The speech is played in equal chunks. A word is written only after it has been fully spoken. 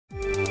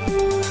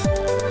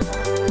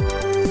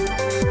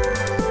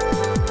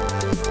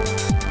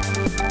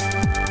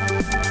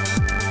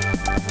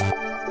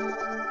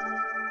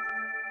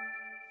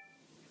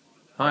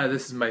Hi,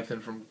 this is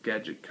Nathan from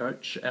Gadget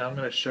Coach, and I'm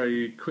going to show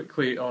you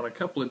quickly on a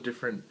couple of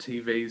different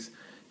TVs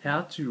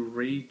how to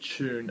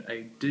retune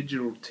a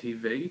digital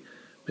TV,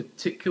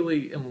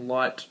 particularly in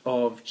light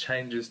of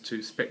changes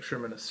to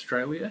spectrum in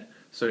Australia,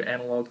 so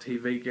analog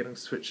TV getting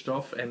switched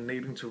off and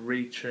needing to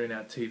retune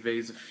our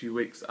TVs a few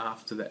weeks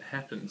after that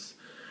happens.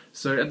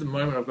 So at the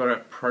moment I've got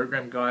a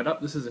program guide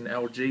up. This is an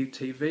LG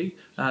TV,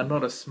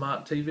 not a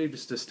smart TV,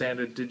 just a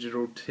standard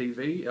digital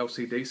TV,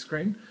 LCD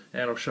screen,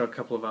 and I'll show a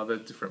couple of other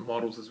different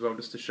models as well,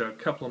 just to show a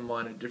couple of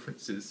minor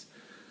differences.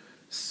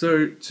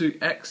 So to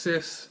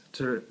access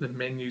to the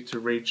menu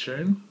to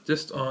retune,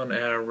 just on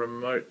our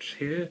remote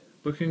here,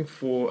 looking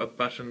for a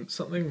button,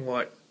 something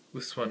like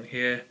this one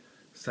here,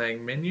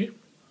 saying menu.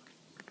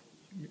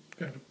 You're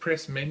going to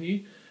press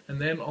menu, and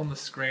then on the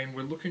screen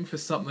we're looking for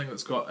something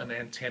that's got an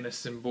antenna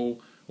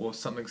symbol or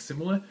something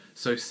similar.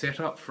 So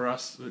setup for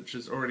us, which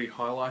is already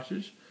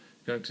highlighted,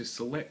 going to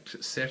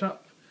select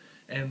setup,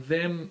 and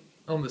then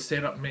on the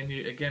setup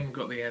menu again we've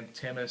got the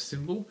antenna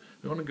symbol.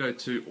 We want to go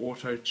to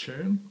auto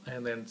tune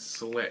and then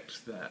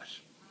select that.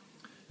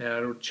 Now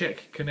it'll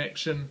check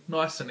connection,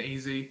 nice and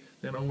easy.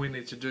 Then all we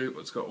need to do,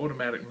 it's got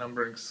automatic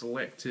numbering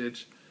selected,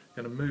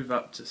 going to move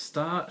up to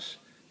start,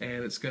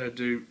 and it's going to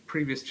do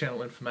previous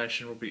channel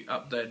information will be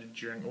updated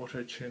during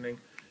auto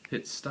tuning.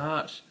 Hit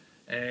start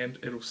and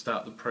it'll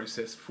start the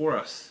process for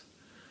us.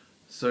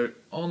 So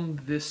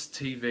on this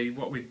TV,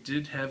 what we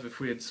did have,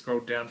 if we had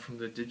scrolled down from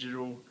the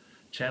digital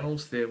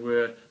channels, there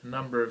were a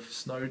number of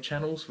snow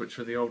channels, which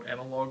were the old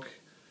analog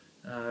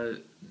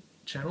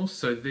channels,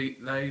 so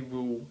they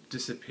will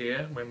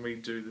disappear when we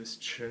do this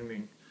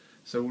tuning.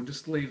 So we'll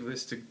just leave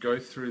this to go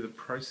through the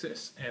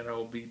process, and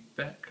I'll be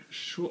back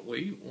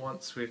shortly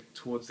once we're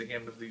towards the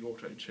end of the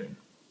auto tune.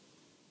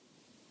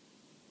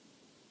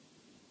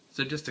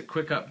 So just a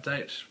quick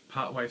update,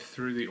 partway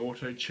through the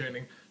auto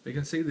tuning, we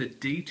can see the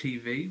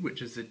DTV,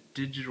 which is a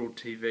digital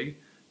TV,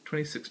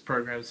 26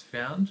 programs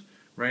found,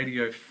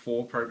 radio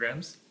 4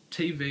 programs,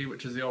 TV,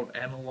 which is the old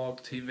analog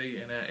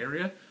TV in our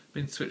area,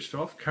 been switched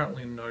off,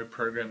 currently no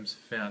programs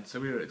found, so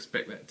we would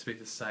expect that to be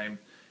the same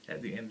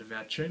at the end of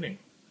our tuning.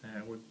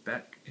 We're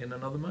back in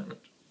another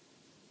moment.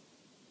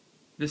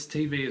 This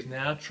TV is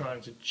now trying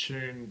to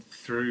tune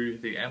through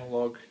the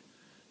analog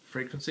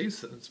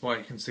frequencies. That's why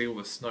you can see all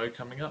the snow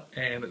coming up,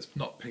 and it's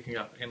not picking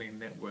up any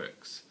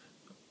networks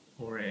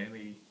or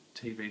any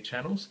TV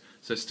channels.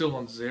 So still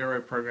on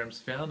 0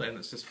 programs found, and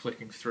it's just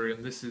flicking through,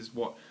 and this is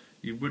what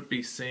you would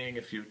be seeing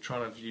if you're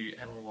trying to view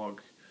analog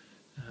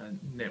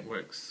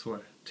networks or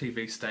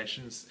TV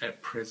stations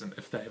at present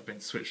if they have been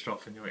switched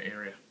off in your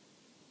area.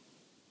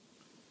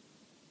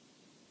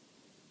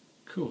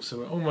 Cool, so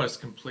we're almost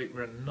complete.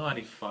 We're at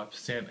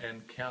 95%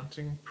 and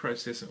counting,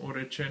 process and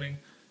auto tuning.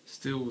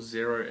 Still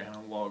 0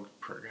 analog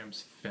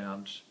programs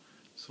found.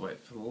 Let's wait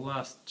for the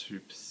last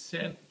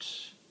 2%.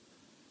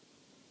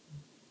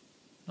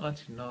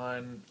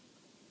 99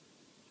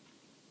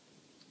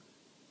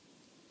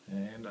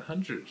 and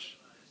 100.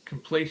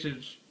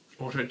 Completed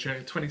auto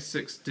tuning.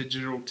 26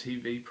 digital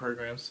TV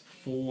programs,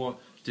 4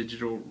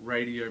 digital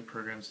radio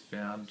programs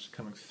found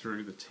coming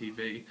through the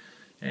TV,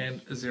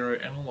 and 0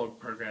 analog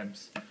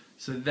programs.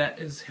 So that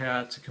is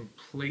how to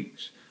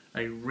complete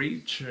a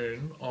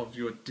retune of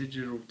your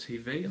digital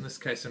TV, in this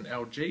case an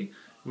LG.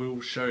 We'll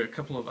show a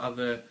couple of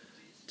other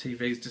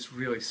TVs just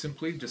really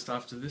simply just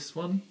after this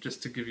one,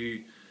 just to give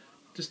you,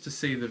 just to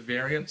see the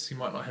variance. You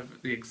might not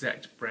have the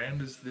exact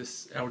brand as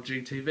this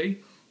LG TV,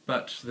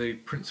 but the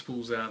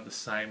principles are the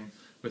same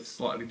with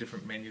slightly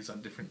different menus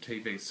on different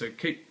TVs. So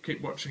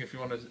keep watching if you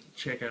want to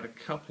check out a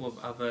couple of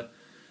other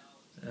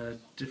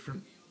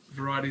different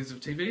varieties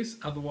of TVs.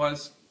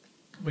 Otherwise,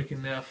 we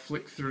can now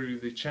flick through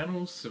the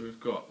channels. So we've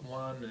got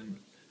 1 and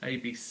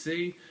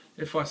ABC.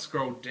 If I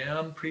scroll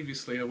down,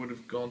 previously I would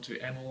have gone to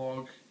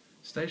analog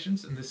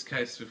stations. In this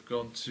case we've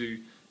gone to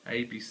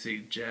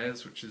ABC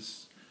Jazz, which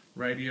is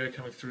radio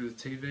coming through the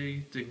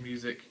TV, Dig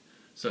Music.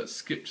 So it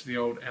skipped the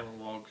old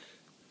analog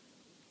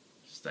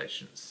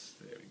stations.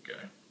 There we go.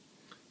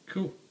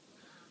 Cool.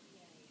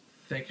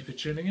 Thank you for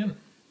tuning in.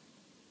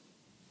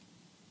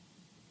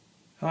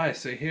 Hi,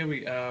 so here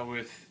we are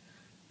with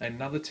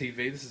another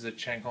TV. This is a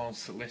Changhong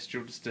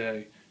Celestial, just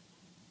a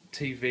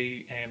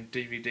TV and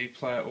DVD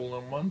player all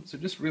in one. So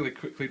just really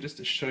quickly, just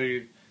to show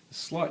you the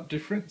slight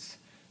difference.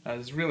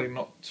 There's really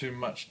not too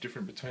much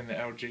different between the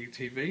LG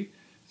TV.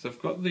 So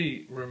I've got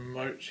the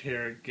remote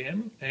here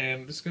again,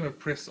 and I'm just going to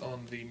press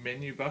on the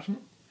menu button,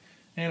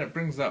 and it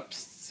brings up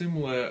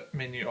similar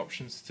menu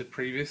options to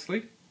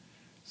previously.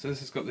 So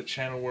this has got the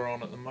channel we're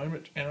on at the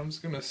moment, and I'm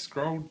just going to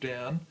scroll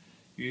down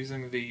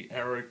using the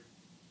arrow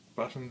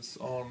buttons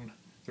on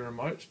the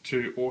remote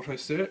to auto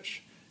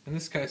search. In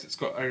this case it's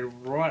got a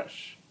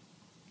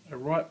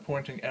right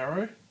pointing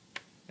arrow,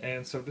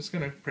 and so I'm just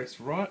going to press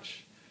right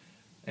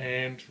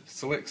and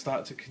select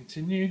start to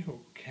continue or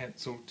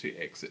cancel to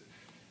exit.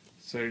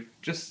 So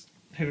just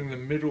hitting the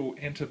middle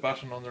enter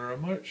button on the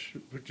remote,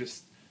 we're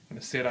just going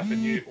to set up a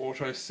new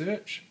auto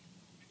search,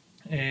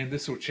 and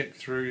this will check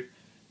through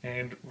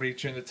and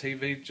retune the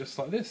TV just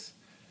like this.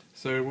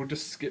 So we'll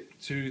just skip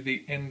to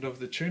the end of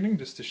the tuning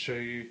just to show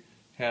you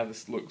how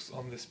this looks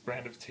on this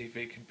brand of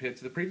TV compared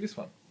to the previous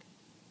one.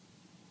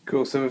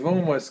 Cool, so we've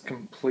almost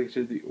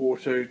completed the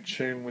auto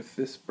tune with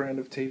this brand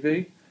of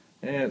TV,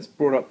 and it's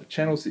brought up the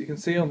channels that you can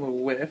see on the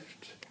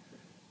left.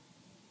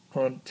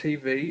 On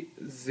TV,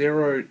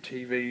 0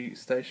 TV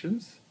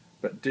stations,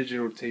 but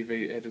digital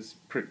TV, it has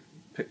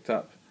picked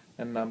up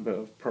a number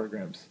of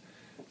programs.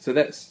 So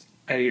that's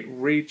a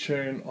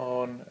retune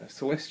on a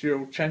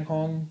Celestial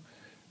Changhong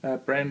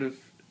brand of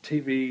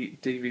TV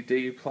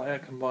DVD player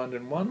combined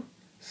in one.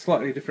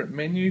 Slightly different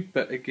menu,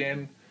 but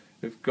again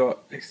we've got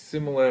a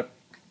similar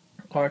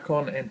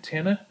icon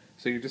antenna,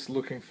 so you're just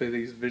looking for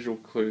these visual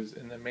clues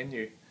in the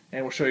menu.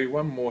 And we'll show you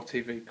one more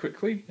TV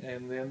quickly,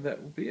 and then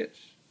that will be it.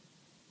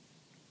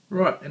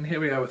 Right, and here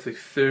we are with the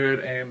third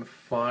and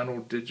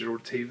final digital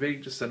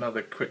TV, just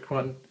another quick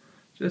one,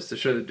 just to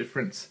show the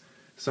difference.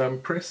 So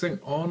I'm pressing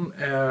on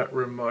our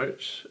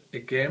remote,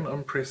 again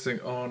I'm pressing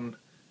on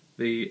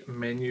the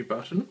menu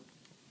button,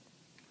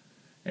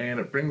 and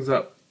it brings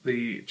up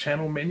the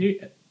channel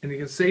menu, and you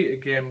can see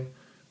again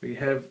we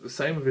have the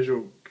same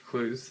visual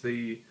clues,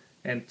 the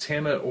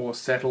antenna or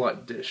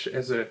satellite dish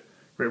as a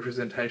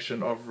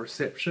representation of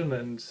reception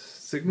and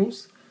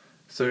signals.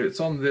 So it's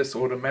on this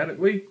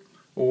automatically,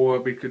 or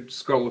we could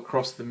scroll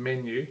across the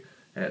menu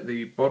at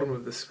the bottom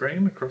of the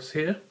screen across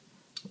here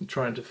and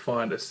trying to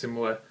find a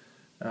similar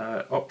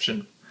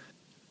option.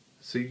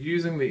 So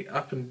using the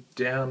up and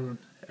down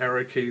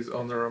arrow keys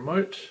on the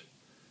remote,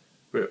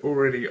 we're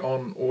already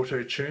on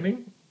auto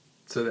tuning,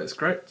 so that's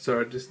great. So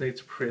I just need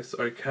to press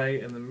OK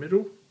in the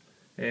middle,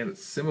 and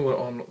it's similar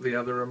on the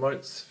other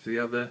remotes for the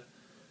other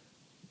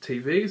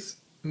TVs.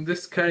 In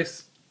this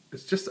case,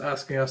 it's just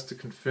asking us to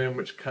confirm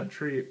which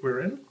country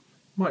we're in.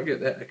 Might get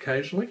that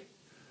occasionally.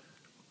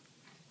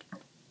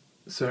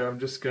 So I'm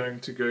just going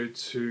to go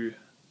to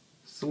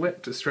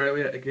select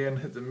Australia, again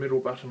hit the middle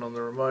button on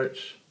the remote,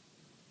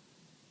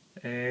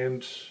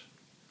 and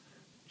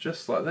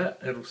just like that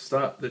it'll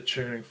start the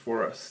tuning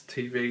for us.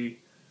 TV,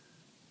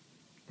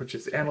 which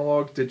is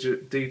analog,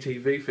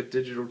 DTV for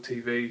digital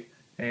TV,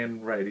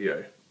 and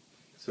radio.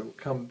 So we'll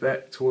come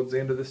back towards the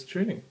end of this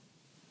tuning.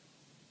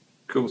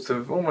 Cool, so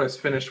we've almost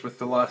finished with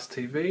the last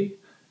TV.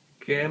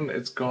 Again,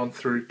 it's gone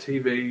through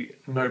TV,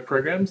 no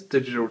programs,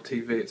 digital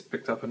TV, it's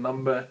picked up a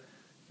number,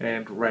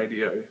 and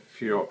radio, a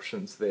few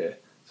options there.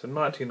 So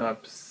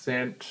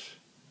 99%,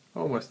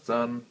 almost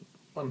done,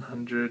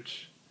 100,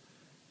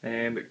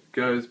 and it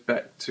goes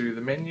back to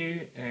the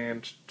menu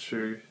and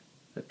to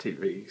a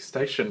TV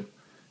station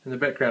in the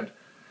background.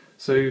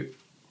 So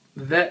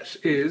that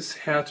is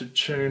how to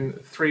tune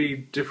 3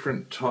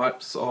 different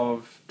types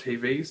of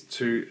TVs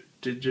to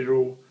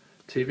digital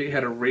TV,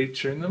 how to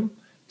retune them,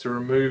 to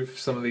remove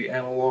some of the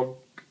analog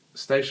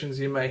stations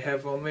you may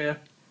have on there,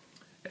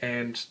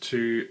 and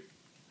to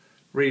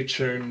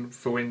retune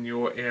for when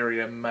your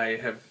area may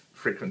have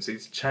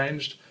frequencies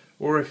changed,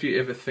 or if you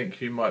ever think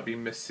you might be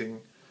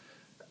missing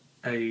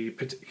a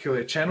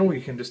particular channel, you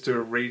can just do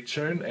a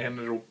retune and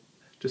it'll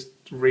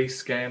just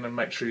rescan and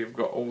make sure you've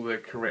got all the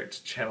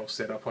correct channel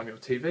set up on your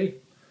TV.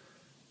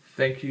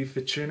 Thank you for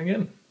tuning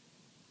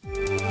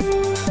in.